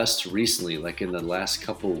just recently, like in the last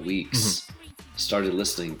couple weeks, started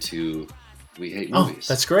listening to We Hate Movies. Oh,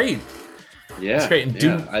 that's great. Yeah, it's great.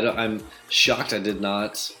 And I'm shocked I did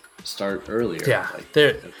not start earlier. Yeah, like,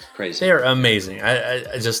 they're crazy. They're amazing.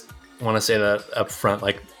 I just want to say that up front.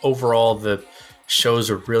 Like overall, the shows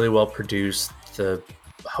are really well produced. The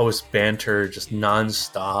host banter just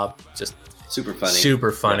nonstop, just super funny.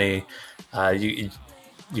 Super funny. Yeah.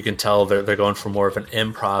 You can tell they're going for more of an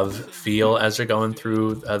improv feel as they're going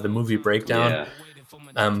through the movie breakdown.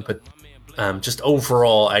 Yeah. But just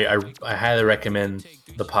overall, I highly recommend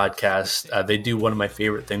the podcast. They do one of my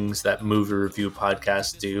favorite things that movie review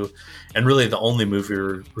podcasts do, and really the only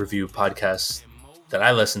movie review podcasts that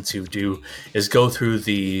I listen to do, is go through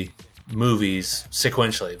the movies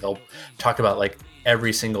sequentially. They'll talk about like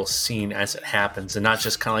every single scene as it happens, and not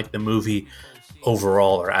just kind of like the movie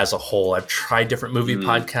overall or as a whole. I've tried different movie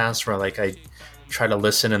podcasts where like I try to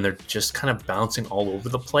listen and they're just kind of bouncing all over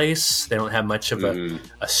the place. They don't have much of a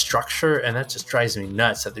structure, and that just drives me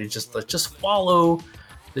nuts. That they just follow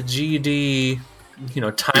the GD,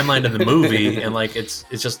 timeline of the movie, and like it's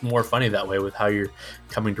just more funny that way with how you're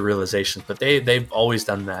coming to realizations. But they've always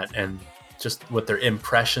done that, and just with their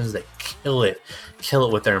impressions, they kill it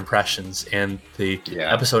with their impressions. And the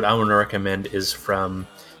episode I want to recommend is from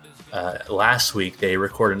last week. They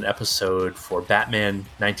recorded an episode for Batman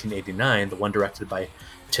 1989, the one directed by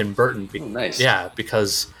Tim Burton. Nice. Yeah,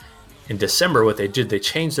 because in December, what they did, they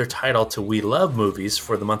changed their title to We Love Movies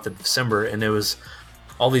for the month of December, and it was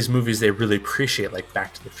all these movies they really appreciate, like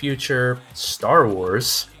Back to the Future, Star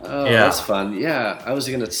Wars. Oh, yeah. That's fun. Yeah, I was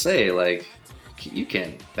going to say, like, you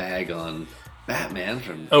can't bag on Batman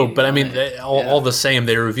from... Oh, but I mean, all the same,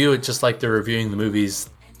 they review it just like they're reviewing the movies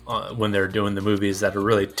when they're doing the movies that are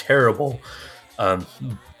really terrible.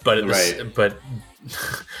 But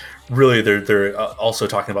really, they're also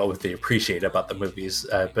talking about what they appreciate about the movies.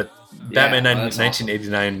 But Batman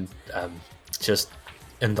 1989, just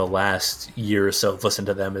in the last year or so, I've listened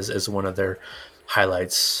to them as one of their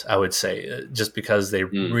highlights, I would say, just because they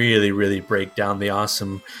really, really break down the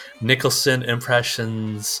awesome Nicholson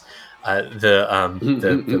impressions,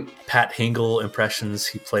 the Pat Hingle impressions.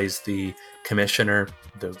 He plays the commissioner.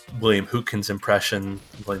 The William Hootkins impression.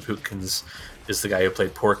 William Hootkins is the guy who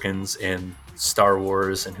played Porkins in Star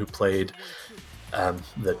Wars and who played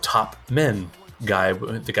the Top Men guy,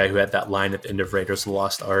 the guy who had that line at the end of Raiders of the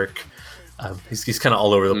Lost Ark. He's kind of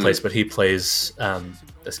all over the place, but he plays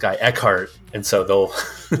this guy Eckhart, and so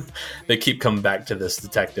they keep coming back to this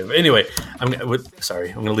detective. Anyway, I'm going to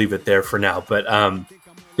leave it there for now. But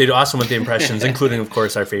they do awesome with the impressions, including, of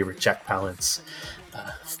course, our favorite Jack Palance.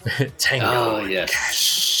 Tango and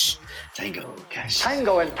Cash. Tango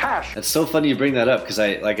and Cash. It's so funny you bring that up because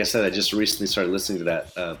like I said, I just recently started listening to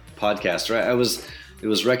that podcast. Right, it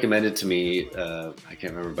was recommended to me. I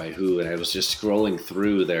can't remember by who, and I was just scrolling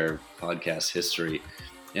through their podcast history,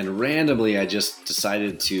 and randomly I just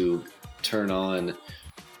decided to turn on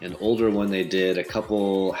an older one they did a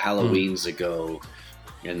couple Halloweens ago,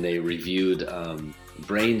 and they reviewed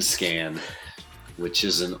Brain Scan, which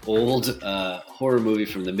is an old horror movie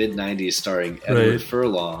from the mid-90s starring Edward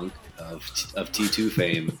Furlong of T2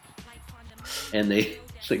 fame. And the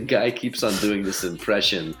guy keeps on doing this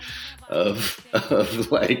impression of the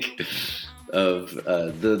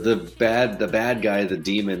bad guy, the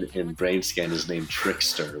demon in Brain Scan is named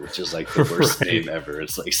Trickster, which is like the worst name ever.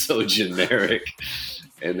 It's like so generic.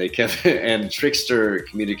 And Trickster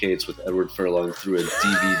communicates with Edward Furlong through a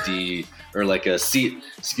DVD or like a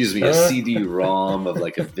CD-ROM of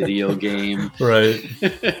like a video game, right?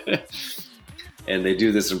 And they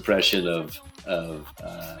do this impression of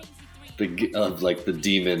like the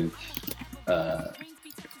demon, and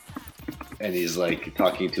he's like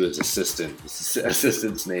talking to his assistant. His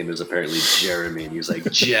assistant's name is apparently Jeremy, and he's like,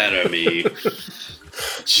 Jeremy,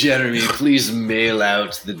 please mail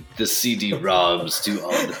out the CD-ROMs to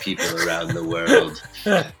all the people around the world.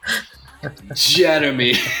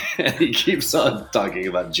 Jeremy. And he keeps on talking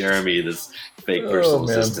about Jeremy, this fake personal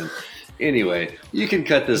assistant. Anyway, you can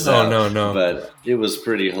cut this out. No. But it was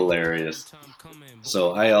pretty hilarious.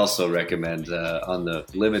 So I also recommend on the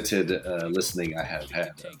limited listening I have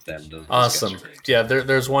had of them. Awesome. Yeah,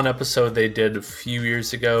 there's one episode they did a few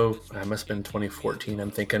years ago. It must have been 2014,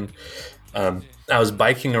 I'm thinking. I was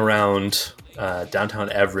biking around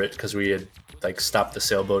downtown Everett because we had like stopped the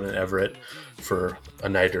sailboat in Everett for a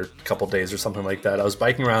night or a couple days or something like that. I was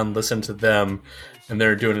biking around, listening to them, and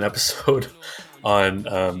they're doing an episode on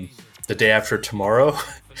The Day After Tomorrow.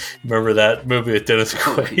 Remember that movie with Dennis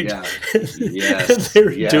Quaid? Yeah. Yes. They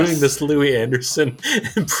were doing this Louis Anderson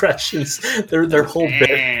impressions. Their whole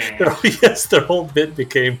bit, their whole bit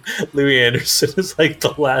became Louis Anderson is like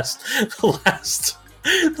the last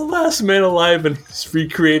the last man alive, and he's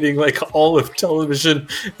recreating like all of television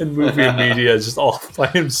and movie and media just all by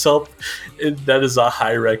himself. And that is a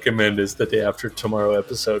high recommend. Is the Day After Tomorrow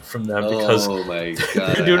episode from them, because oh my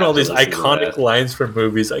god, they're doing all these iconic lines from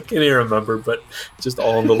movies. I can't even remember, but just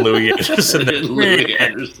all in the Louis Anderson. Louis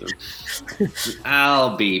Anderson.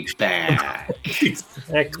 I'll be back.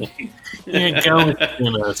 Exactly. You're going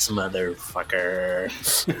to us, motherfucker.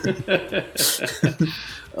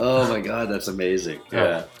 Oh my god, that's amazing.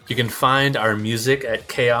 Yeah. You can find our music at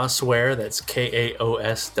Chaosware. That's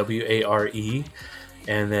KAOSWARE.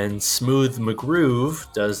 And then Smooth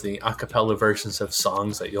McGroove does the a cappella versions of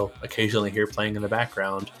songs that you'll occasionally hear playing in the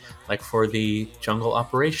background, like for the Jungle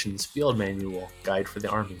Operations Field Manual Guide for the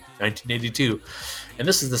Army, 1982. And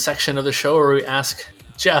this is the section of the show where we ask,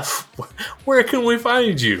 Jeff, where can we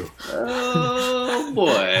find you? Oh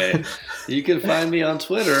boy. You can find me on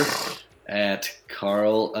Twitter at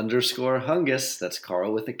Carl_Hungus. That's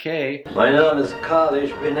Carl with a K. My name is Carl,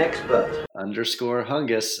 ich bin expert.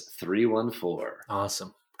 _Hungus 314.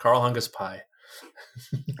 Awesome. Carl Hungus Pie.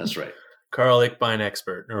 That's right. Carl, ich bin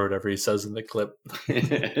expert, or whatever he says in the clip.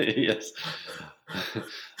 Yes.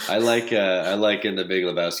 I like in The Big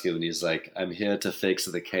Lebowski when he's like, I'm here to fix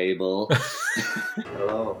the cable.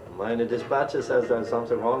 Hello, meine Dispatcher says there's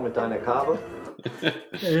something wrong with deine Kabel.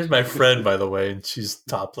 Here's my friend, by the way, and she's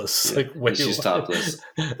topless. Like, wait, she's topless.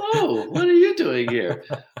 Oh, what are you doing here?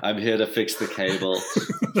 I'm here to fix the cable.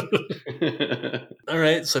 All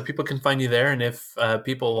right, so people can find you there, and if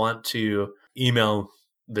people want to email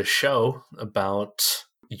the show about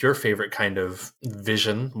your favorite kind of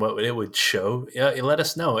vision, what it would show, let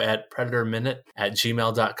us know at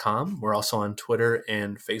predatorminute@gmail.com. We're also on Twitter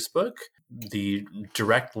and Facebook. The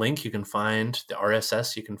direct link you can find, the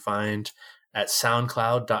RSS you can find at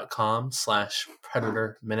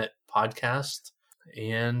soundcloud.com/Predator Minute Podcast.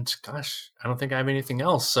 And gosh, I don't think I have anything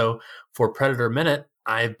else. So for Predator Minute,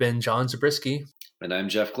 I've been John Zabriskie. And I'm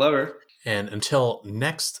Jeff Glover. And until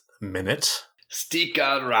next minute, stick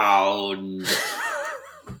around.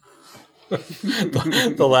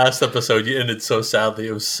 The last episode you ended so sadly.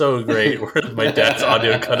 It was so great. Where my dad's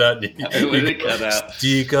audio cut out. It cut out.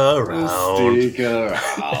 Stick around. Stick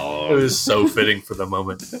around. It was so fitting for the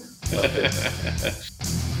moment.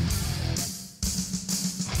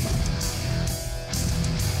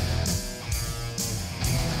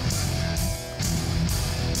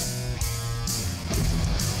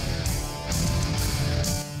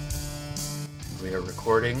 We are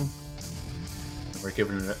recording. We're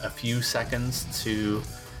given a few seconds to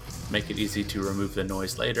make it easy to remove the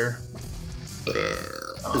noise later.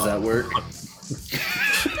 Does that work?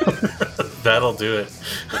 That'll do it.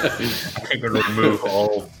 I'm going to remove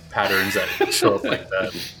all patterns that show up like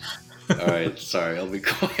that. All right. Sorry. I'll be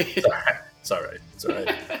quiet. It's all right. It's all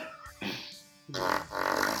right.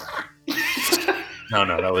 No,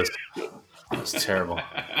 that was terrible.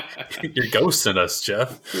 You're ghosting us,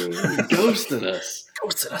 Jeff. You're ghosting us.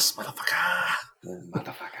 Ghosting us, motherfucker.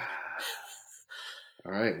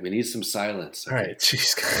 All right. We need some silence. All right.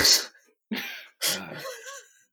 Jeez, guys. God.